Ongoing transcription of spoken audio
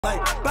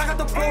Like, back at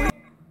the pro.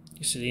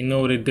 You said you know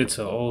what it did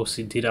to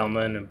OCD that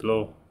man and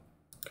blow.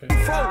 Okay.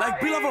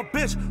 Like, be love a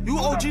bitch. You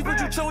OGs, but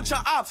you chill with your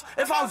ops.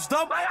 If I was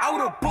dumb, I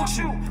would have booked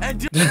you.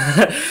 And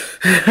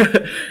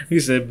he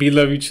said, "Be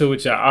love, you chill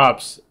with your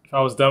ops. If I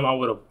was dumb, I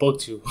would have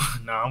booked you."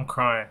 Nah, I'm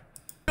crying.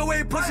 The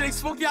way pussy, they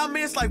smoke y'all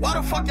man. It's like, why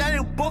the fuck y'all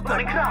didn't book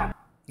them?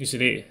 You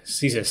said he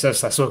said,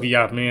 "Sus, I smoke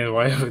y'all man.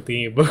 Why they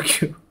ain't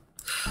book you?"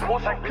 Like, why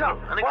the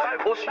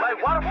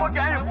fuck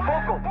y'all ain't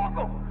book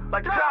them?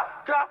 Like,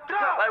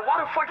 why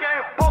the fuck y'all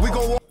ain't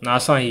book them? Nah,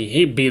 it's like he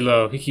hate B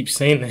Love. He keeps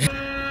saying that.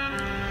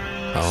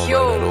 I don't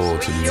like at all,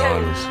 to be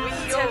honest.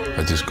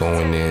 I just go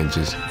in there and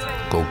just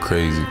go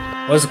crazy.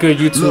 What's good,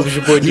 YouTube? It's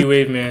your boy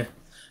D-Wave, man.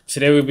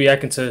 Today we'll be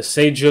acting to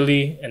Say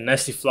Drilly and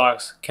Nesty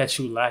Floxks, Catch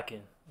You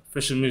Lackin'.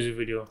 Official music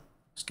video.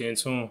 Let's get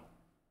into him.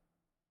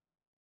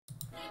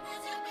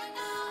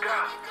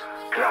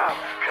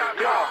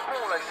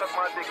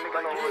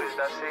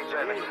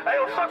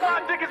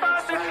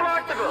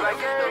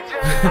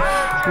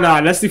 Nah,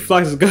 Nesty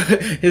Floxks is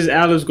good. His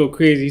albums go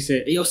crazy. He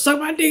said, "Yo, suck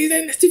my dick,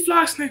 that Nesty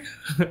Floxks,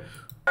 nigga."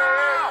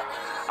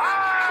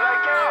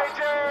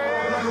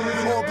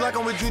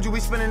 With Juju, we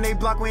spinning they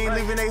block, we ain't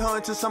leaving they hood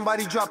until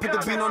somebody drop. Put the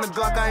beat on the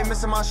Glock, I ain't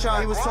missing my shot.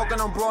 He was talking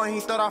on bro and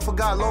he thought I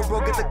forgot. Low bro,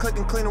 get the click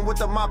and clean him with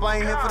the mop. I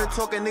ain't here for the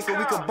talking, nigga,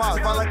 we could box.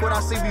 If I like what I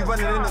see, be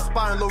running in the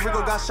spot. And Lil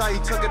Rico got shot, he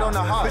took it on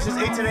the hop. Bitches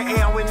 8 to the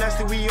A, I'm with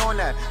Nesty, we on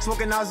that.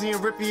 Smoking Nazi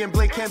and Rippy and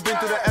Blake can't been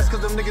through the S,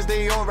 cause them niggas,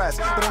 they on rats.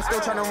 But I'm still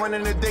trying to run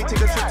in the day,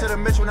 take a trip to the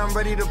Mitch when I'm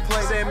ready to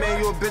play. Saying,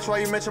 man, you a bitch, why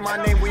you mention my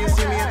name? When you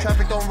see me in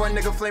traffic, don't run,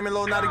 nigga, flaming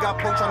low. Now they got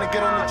poked trying to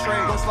get on the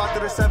train. Don't slide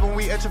through the 7,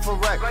 we etching for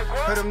wreck.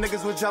 Heard them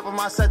niggas was dropping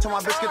my set, till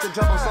my bitch get the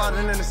jump, I'm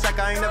sliding in the sec.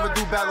 I ain't never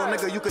do battle,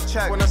 nigga, you could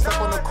check. When I step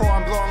on the core,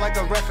 I'm blowing like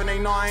a ref, and they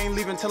know I ain't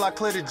leaving till I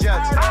clear the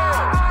jets. Hey,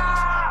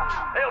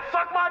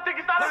 suck my dick,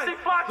 it's not Nesty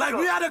Floxks. Like,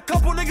 we had a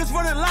couple niggas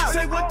running loud.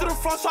 They went through the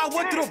front, so I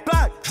went through the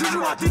back. Juju,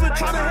 my demon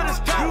trying to hit his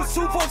jaw. You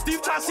super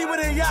Steve trying to see where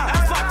they at.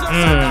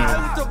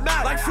 With the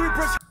map. Like, free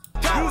bricks.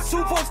 You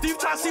super Steve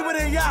trying to see where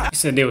they at. He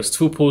said they was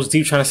 2 poles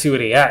deep trying to see where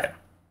they at.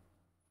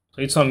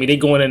 So you telling me they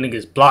going in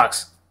niggas'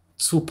 blocks.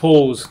 2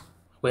 poles.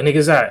 Where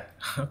niggas at?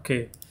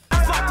 Okay.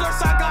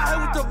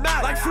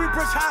 Like free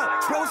bricks high,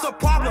 bro, it's a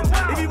problem.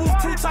 If he move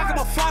too tight,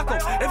 I'ma flock him.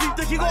 If he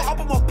think he go up,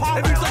 I'ma pop.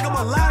 If he think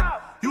I'ma lag,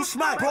 you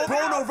smack. Bro,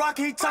 no rock,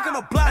 he tucking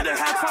a black. And then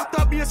had fucked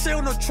up, me and say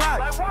on the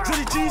track.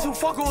 Drilly G's who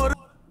fucking with it.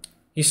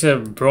 He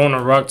said, "Bro on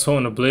a rock,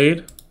 towing the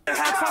blade."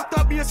 Had fucked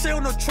up, me and say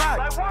on the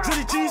track.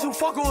 Drilly G's who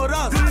fucking with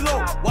us. Drilly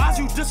low, why is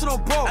you dissing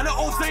on bro? And the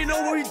O's, they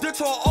know where he did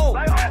to an O.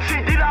 She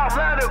did out,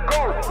 let it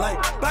go. Like,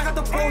 back at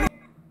the pro.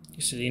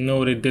 He said, "You know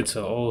what it did to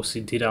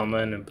OCD that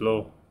man and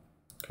blow."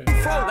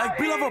 Okay. Like,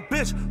 be love a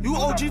bitch. You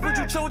OGs, but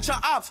you chill with your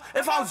ops.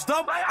 If I was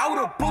dumb, I would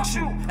have booked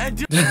you. And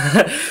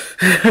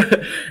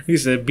he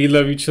said, "Be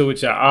love, you chill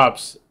with your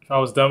ops. If I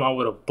was dumb, I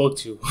would have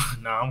booked you."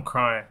 Nah, I'm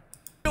crying.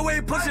 The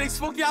way pussy, they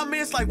smoke y'all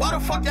man. It's like, why the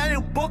fuck y'all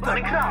didn't book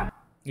them?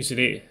 You said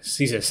he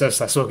said,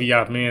 "Sus, I smoke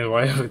y'all man.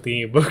 Why they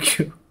ain't book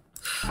you?"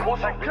 Like, why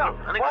the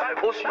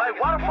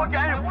fuck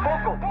y'all ain't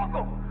book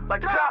them?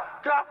 Like,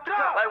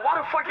 why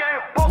the fuck y'all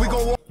ain't book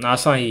them? Nah,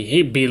 it's like he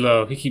hate B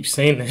Love. He keeps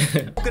saying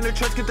that. Walk in the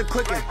church, get the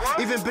clicking.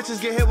 Even bitches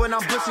get hit when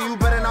I'm blitzing. You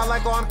better not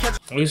like, oh, I'm catching.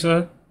 What you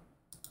said?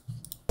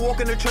 Walk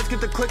in the church,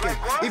 get the clicking.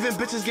 Even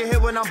bitches get hit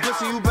when I'm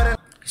blitzing. You better.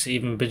 He said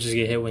even bitches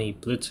get hit when he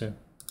blitzing.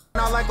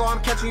 Not like, oh,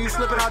 I'm catching you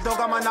slipping. I don't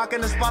got my knock in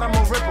the spot, I'ma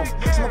rip them.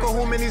 Smoke a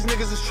home and these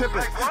niggas is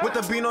tripping. With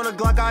the bean on the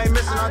Glock, I ain't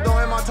missing. I don't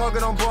hit my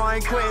target on bro, I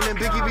ain't quitting. And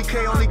Biggie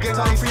BK only gets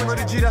Tiny Free with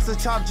the G, that's the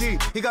top G.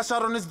 He got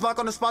shot on this block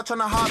on the spot trying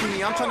to hop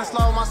me. I'm trying to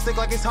slide with my stick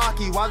like it's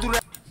hockey. Why do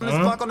that on this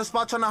block on the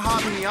spot trying to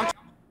hop me?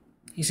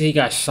 He said he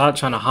got shot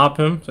trying to hop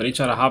him. So they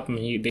try to hop him,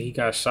 he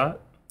got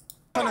shot.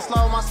 Trying to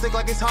slide with my stick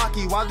like it's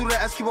hockey. Why do the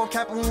S keep on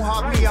capping who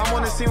hop me? I'm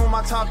on the scene with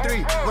my top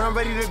 3. When I'm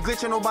ready to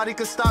glitch and nobody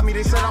could stop me.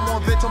 They said I'm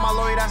on bitch on my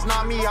lawyer, that's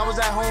not me. I was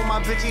at home,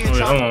 my bitchy and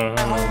chop. At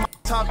home,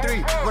 top 3.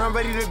 When I'm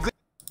ready to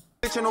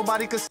glitch and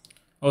nobody could.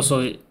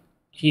 Also,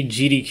 he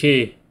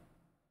GDK.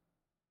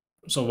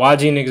 So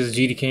YG niggas is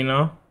GDK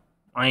now?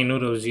 I ain't know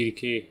that was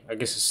GDK. I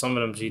guess it's some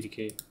of them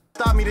GDK.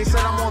 Stop me, they said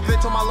I'm on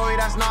bitch on my lawyer,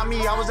 that's not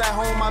me. I was at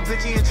home, my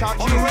bitchy and chop.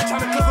 On the way, trying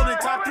to click on the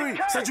top 3.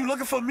 Said you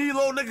looking for me,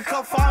 little nigga,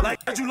 come find.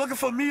 Like, said you looking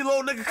for me,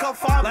 little nigga, come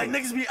find. Like,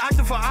 niggas be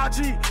acting for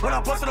IG. When I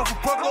busted up a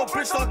perk, little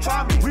bitch, don't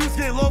try me. We was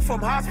getting low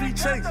from high speed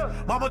chase.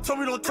 Mama told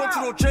me don't talk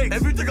to no Jakes.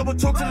 If you think I'ma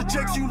talk to the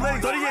Jakes, you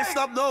late. 38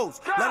 snub nose,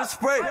 let it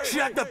spray.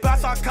 She act the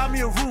best, so I caught me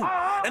a room.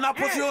 And I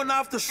put you on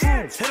after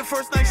shrooms. Hit the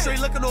first night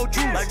straight, looking no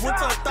juice. Like,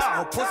 winter a thought,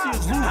 her pussy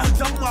is loose. I'm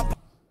dumping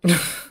my.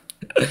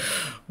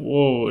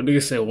 Whoa,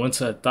 nigga said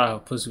once I thought her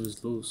pussy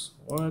was loose.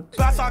 What?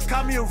 Fast, I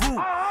caught me a room.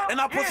 And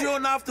I put you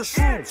on after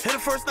shrooms. Hit the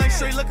first night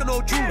straight, looking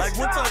no juice. Like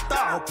winter a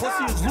thought, her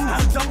pussy is loose.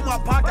 I'm dumping my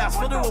podcast,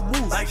 filled it with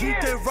moves. Like he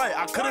did right,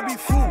 I couldn't be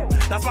fooled.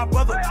 That's my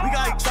brother, we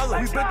got each other.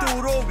 We been through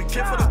it all, we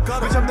came for the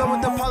gutter. Bitch, I'm done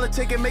with the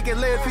politic and make it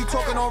lit. If he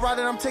talking on right,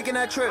 then I'm taking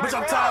that trip. Bitch,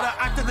 I'm tired of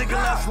acting, nigga,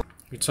 last.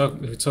 We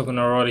talking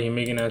already, he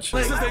making that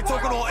shit. Since they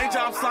talking on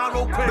A-Job, slime,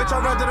 no pick. Bitch,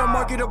 I rather the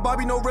market or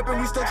Bobby, no ripping.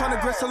 We still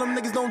tryna grist, tell them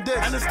niggas don't diss.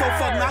 And it's still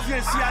fuck Nazi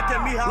and see I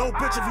get me high. Little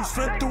bitch, if you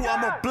spin through,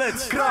 I'm a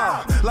blitz.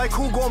 Grah, like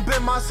who gon'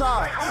 bend my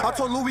side? I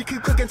told Louis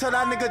keep cooking till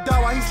that nigga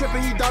die. While he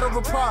tripping, he died over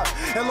pride.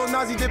 And Lil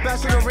Nazi did bad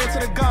shit and ran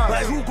to the god.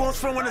 Like who gon'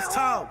 spin when it's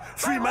time?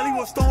 Free Melly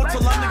was stoned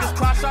till them niggas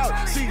crash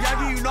out. See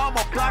Yagi, you know I'm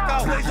a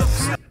blackout.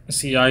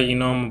 See Yagi, you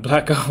know I'm a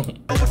blackout.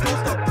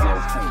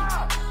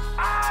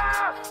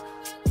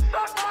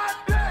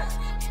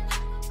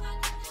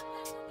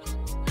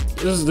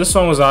 This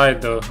song was alright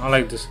though. I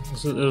like this.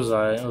 It was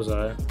alright. It was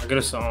alright. I get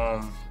it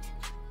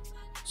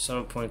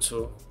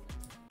 7.2.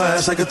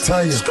 Ass like a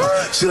tire.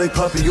 She like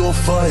Poppy on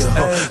fire.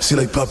 She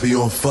like Poppy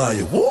on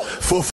fire.